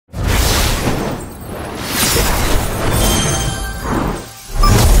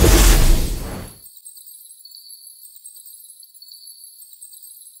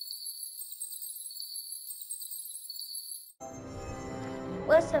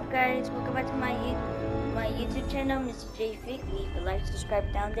what's up guys? Welcome back to my YouTube channel, Mr. J Fig. Leave a like,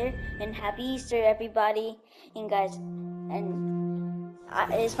 subscribe down there, and happy Easter everybody. And guys,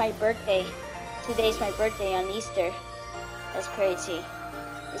 it's my birthday. Today's my birthday on Easter. That's crazy.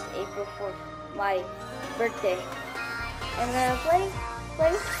 It's April 4th, my birthday. I'm gonna play.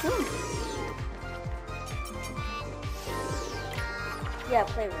 Yeah,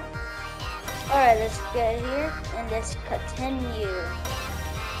 playroom. Alright, let's get here and let's continue.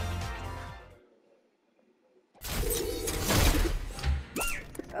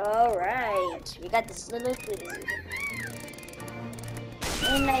 Alright, we got this little food.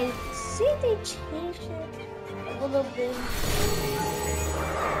 And I see they changed it a little bit.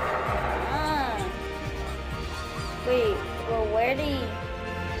 Wait, well, where do you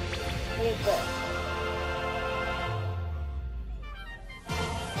go?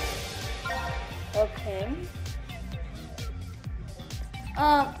 Okay.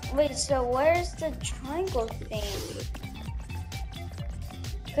 Wait, so where's the triangle thing?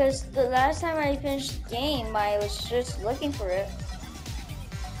 Because the last time I finished the game, I was just looking for it.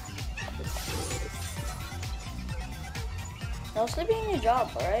 No sleeping in your job,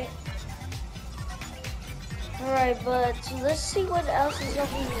 alright? Alright, but let's see what else is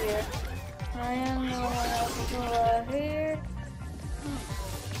over here. I don't know what else is over here.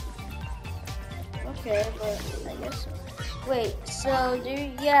 Okay, but I guess. Wait, so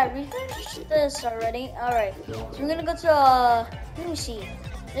yeah, we finished this already. Alright, so we're gonna go to let me see.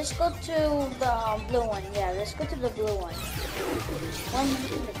 Let's go to the blue one. Yeah, let's go to the blue one. 1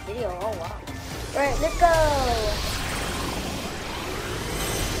 minute in the video. Oh wow. Alright, let's go.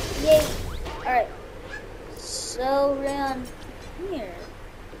 Yay. Alright. So around here.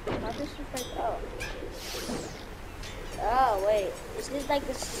 How does it like oh wait. Is this like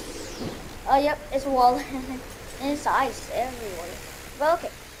this? Oh yep, it's a wall. And it's ice everywhere. But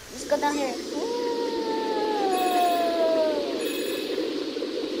okay, let's go down here.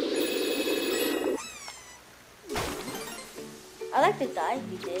 I like the dive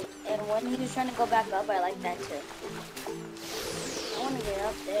he did, and when he was trying to go back up, I like that too. I want to get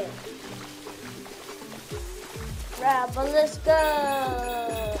up there. Right, but let's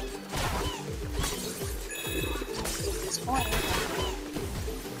go. Take this point.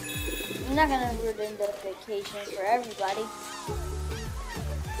 I'm not gonna ruin the vacation for everybody.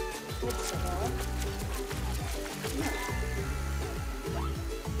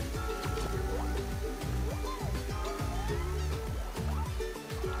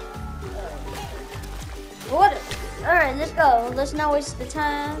 What? Alright, let's go. Let's not waste the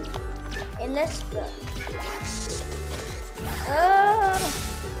time. And let's go.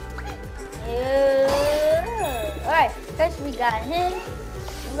 Yeah. Alright, first we got him.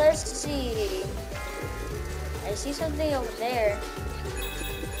 Let's see. I see something over there.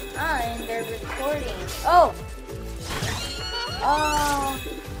 And they're recording. Oh!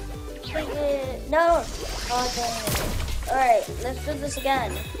 No! Oh, dang it. Alright, let's do this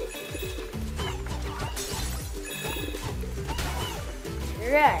again.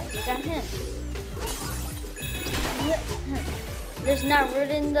 Right, we got him. There's not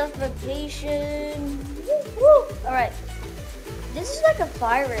ruining the vacation. Woo! Alright. This is like a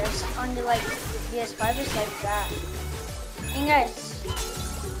virus on the PS5, it's like that. And guys,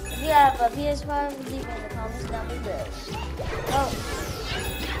 if you have a PS5, leave it in the comments down below. Oh.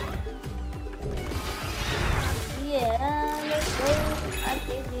 Yeah, let's go. I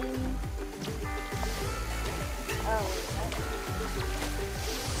did him. Oh.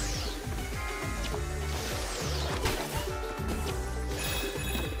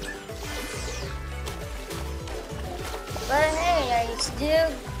 But hey, I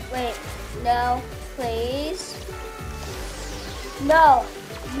still wait. No, please. No.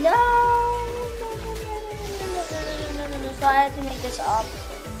 So I have to make this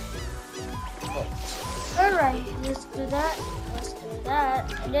opposite. Alright, let's do that.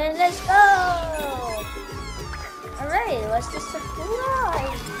 And then let's go. Alright, let's just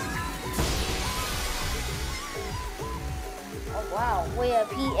fly. Oh wow, wait, a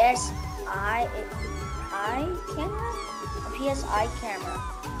PSI camera? A PSI camera.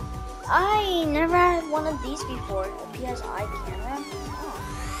 I never had one of these before. A PSI camera? Oh.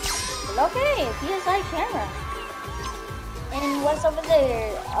 But okay, a PSI camera. And what's over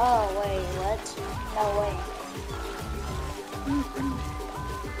there? Oh wait, what? No way.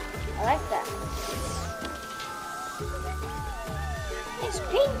 I like that. It's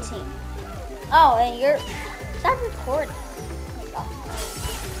painting. Oh, and you're stop recording. Oh my god.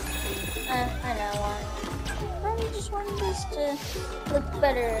 I know why. I just want this to look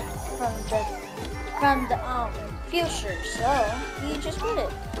better from the future, so he just did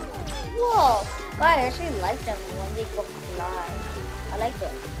it. Whoa! Wow, I actually like them when they go fly. I like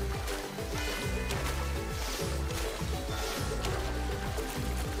them.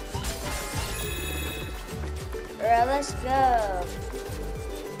 Alright, let's go.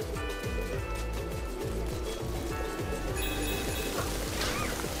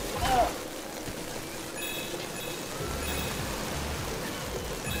 Oh.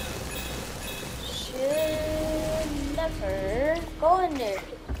 Should never go in there.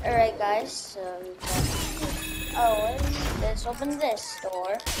 Alright guys, so let's open this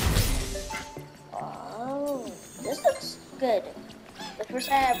door. Oh, this looks good. The first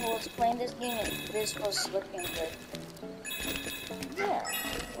time I was playing this game, this was looking good. Yeah,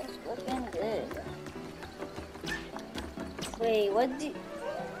 it was looking good. Wait, what do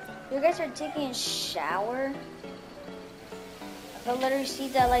you guys are taking a shower? I can literally see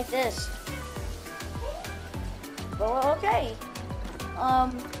that like this. Well, okay.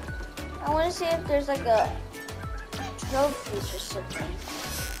 I want to see if there's like a trophies or something.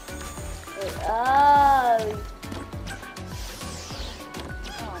 Wait,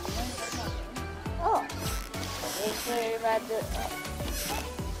 oh, make sure you're about to.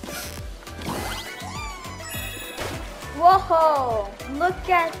 Whoa! Look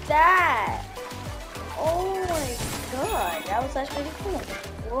at that! Oh my god, that was actually pretty cool.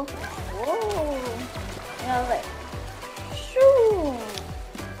 Whoa! Whoa! And I was like, shoo!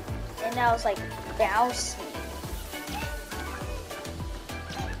 And I was like bouncing.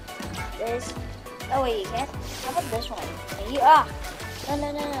 This. Oh wait, you can't. How about this one? Can you? No.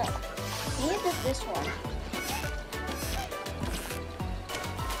 Can you do this one?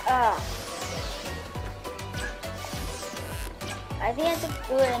 I think I have to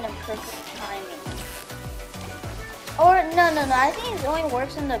do it in a perfect timing. Or no. I think it only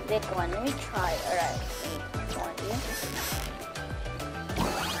works in the big one. Let me try. Alright.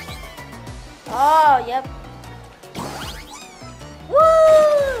 Oh, yep.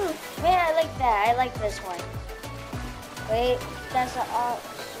 Woo! Man, I like that. I like this one. Wait, that's a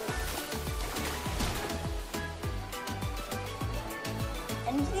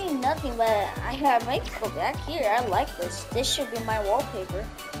I'm seeing nothing, but I might go back here. I like this. This should be my wallpaper.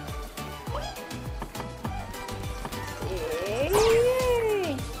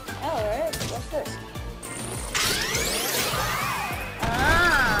 Yay! Alright, what's this?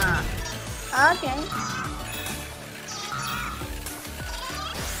 Okay.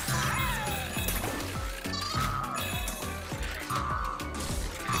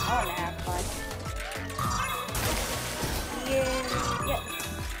 I wanna have fun. Yeah.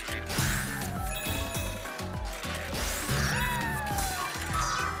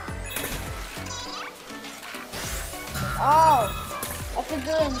 Oh, I could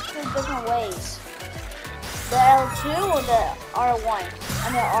do it in 2 different ways. The L2 or the R1? I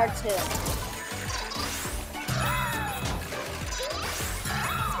mean R2.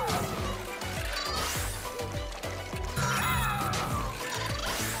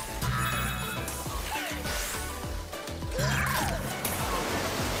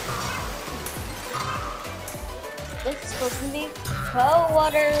 This is supposed to be cold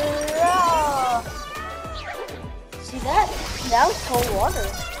water. Oh. See that? That was cold water.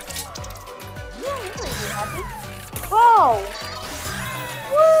 Yeah, I'm pretty happy. Whoa!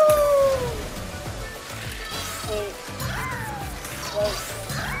 Woo! Wait.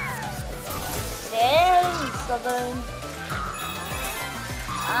 There's something.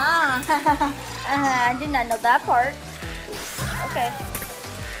 I did not know that part. Okay.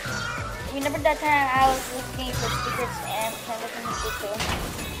 Remember that time I was looking for secrets and kind of in the too,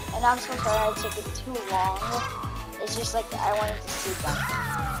 and I'm so sorry I took it too long. It's just like I wanted to see them.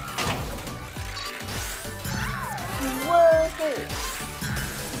 Whoa!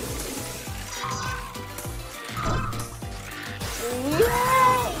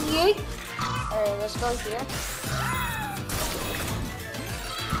 Yeah! Alright, let's go here.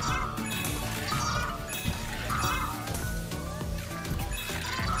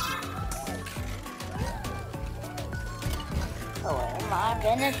 Oh, am I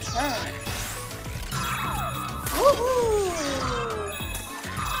gonna turn? Woohoo!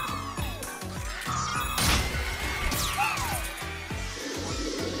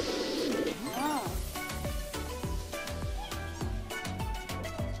 Oh.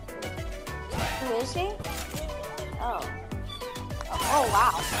 Who is he? Oh. Oh,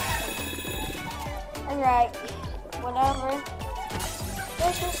 wow. Alright. Whatever.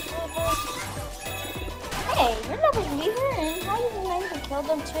 Let's just do this. Hey, you're not supposed to be here, and how did you not even kill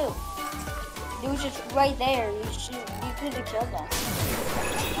them too? They were just right there. You could have killed them.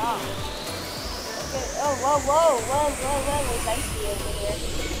 Oh. Okay. Oh, whoa. It's icy over here.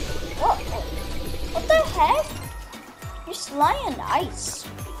 What? What the heck? You're sliding on ice,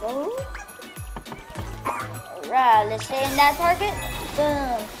 bro. Alright, let's stay in that target.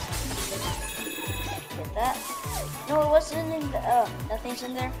 Boom. Get that. No, it wasn't in the. Oh, nothing's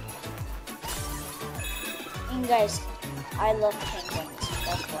in there. And guys, I love penguins.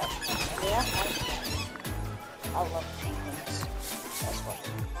 That's what. Yeah, I love penguins. That's what.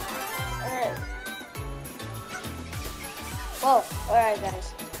 Alright. Whoa. Alright,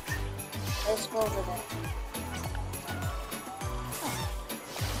 guys. Let's go over there.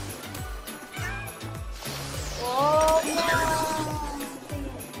 Oh,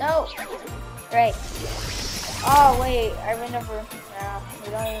 no. Right. Oh, wait. I ran over. No, we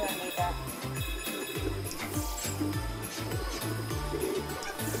don't even need that.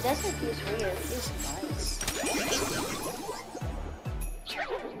 It doesn't feel weird. It feels nice.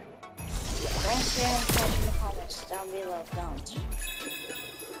 Don't share and comment in the comments down below. Don't.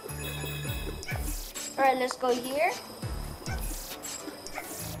 Alright, let's go here.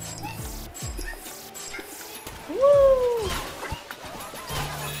 Woo!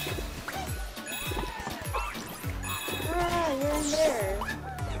 Ah, you're in there.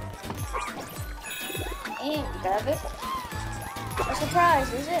 And grab it. A surprise,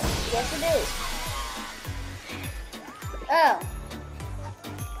 is it? Yes, it is. Oh.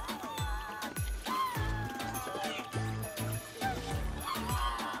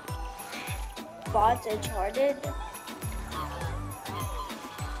 Bots Uncharted.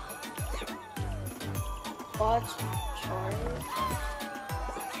 Bots Uncharted.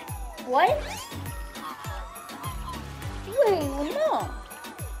 What? Wait, no.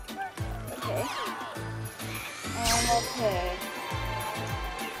 Okay. Okay.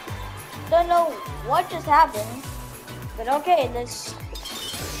 Don't know what just happened, but okay, let's.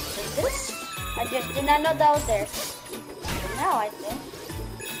 Is this? I just did not know that was there. But now I think.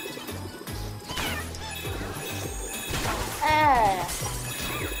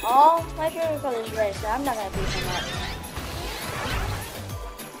 All my favorite color is red, so I'm not gonna beat him up.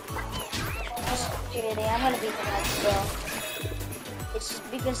 Just kidding, I'm gonna beat him up still. It's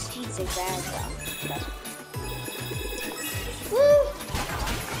because he's a bad guy. Woo!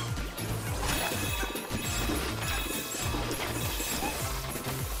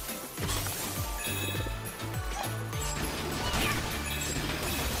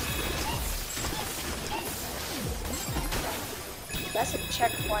 That's a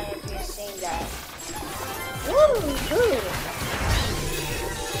checkpoint if you've seen that. Woo! Good.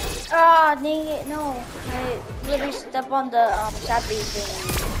 Ah, dang it, no. I literally stepped on the sappy thing.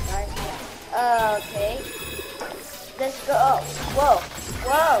 Okay. Let's go. Oh,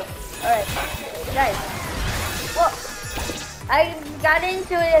 whoa. Alright. Guys. Whoa. I got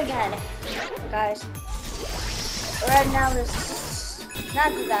into it again. Guys. Right now, let's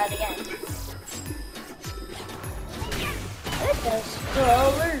not do that again. Let us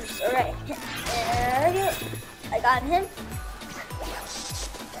go loose. Alright. There we go. I got him.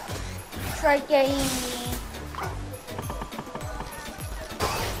 Striking.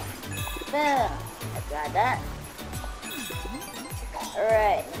 Boom. I got that.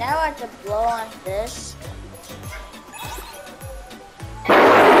 Alright. Now I have to blow on this.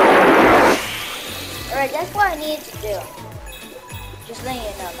 Alright, that's what I need to do. Just letting you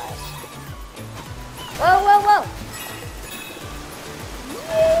know, guys.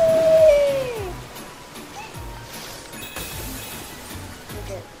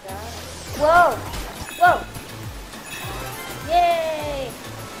 Whoa. Whoa! Yay!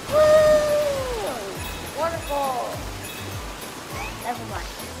 Woo! Waterfall! Never mind.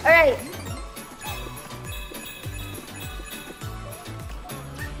 Alright.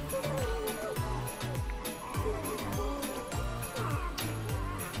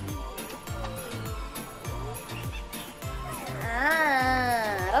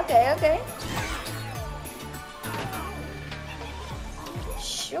 Okay.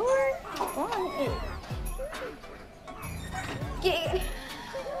 Sure.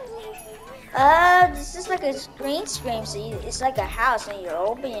 This is like a green screen, so it's like a house and you're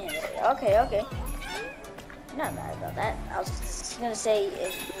opening it. Okay. I'm not mad about that. I was just gonna say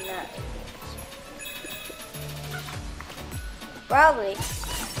it's not. Probably it's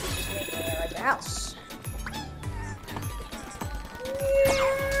just making it like a house.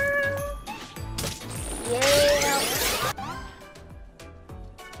 Yeah.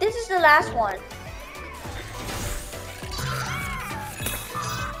 This is the last one.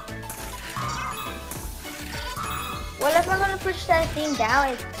 Well, if I'm gonna push that thing down,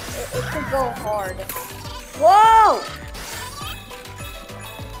 it could go hard. Whoa!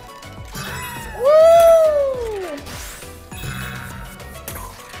 Woo!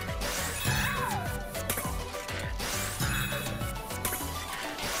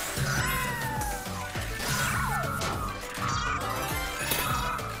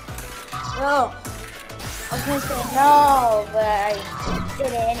 No. I was gonna say no, but I did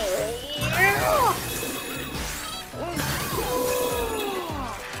it anyway.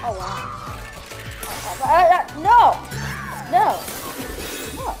 Oh wow. No! No!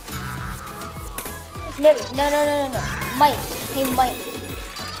 No! No. Mike. Hey, Mike.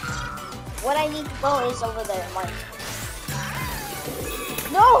 What I need to go is over there, Mike.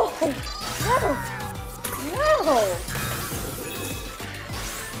 No! No!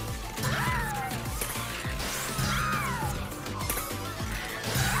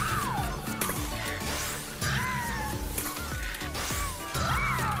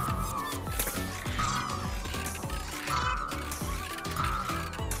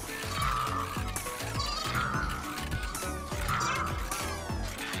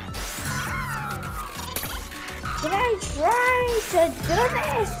 Can I try to do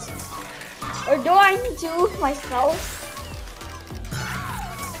this? Or do I need to move myself?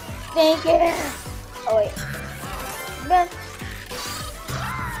 Thank you. Oh wait. But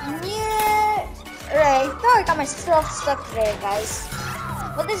yeah. Alright, so I got myself stuck there, guys.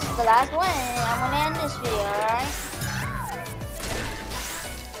 But this is the last one. I'm gonna end this video, alright?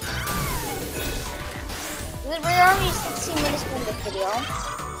 We're already 16 minutes from the video.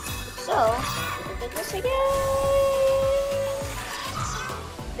 So, we'll do this again.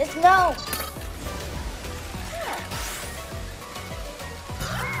 Let's go.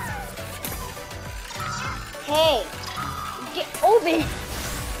 Hey, get open.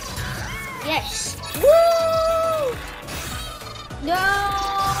 Yes. Woo! No.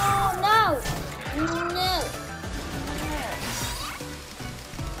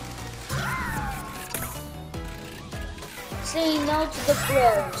 Say no to the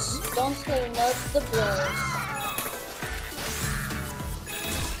bros. Don't say no to the bros.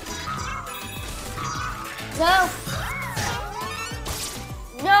 No.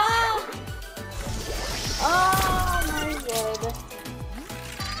 Oh my god.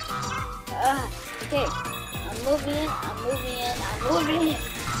 Okay. I'm moving in.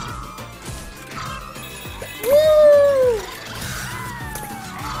 Woo!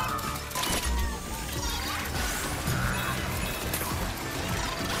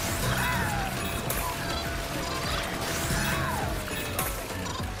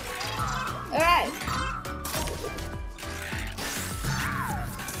 Alright.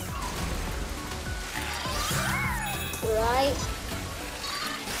 Right.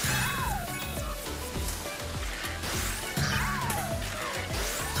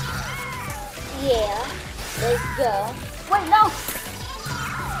 Yeah. Let's go. Wait, no.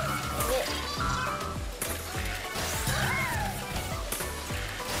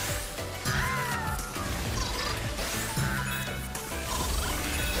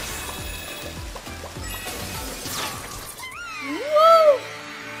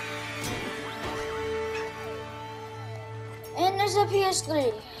 And there's a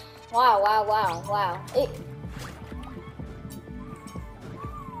PS3. Wow.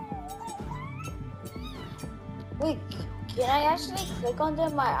 Wait, can I actually click on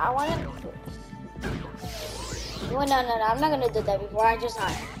them? I want to. Well, no, I'm not gonna do that before I just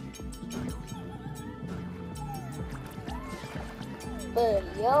hide. But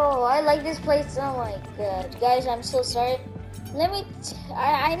yo, I like this place. Oh my god, guys, I'm so sorry.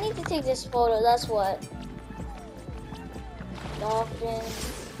 I need to take this photo. That's what.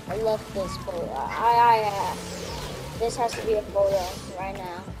 Dolphins. I love this photo. This has to be a photo right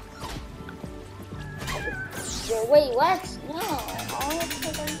now. Wait, what? No. I want to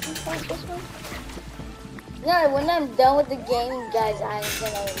take this one. No, when I'm done with the game, guys, I'm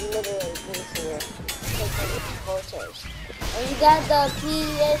gonna literally be here taking photos. And you got the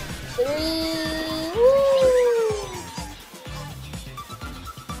PS3. Woo!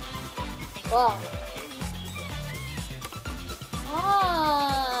 Wow.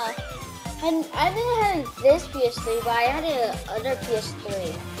 And I didn't have this PS3, but I had another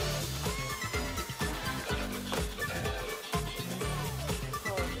PS3.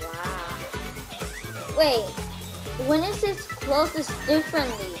 Oh wow. Wait, when is this closest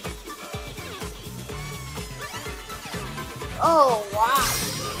differently? Oh wow.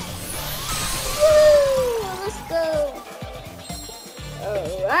 Woo! Let's go.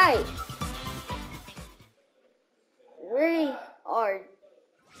 Alright. We are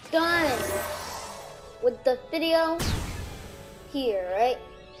done with the video here, right?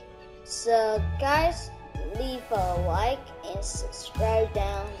 So guys, leave a like and subscribe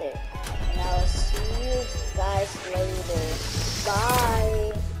down there, and I'll see you guys later.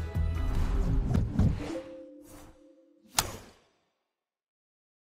 Bye.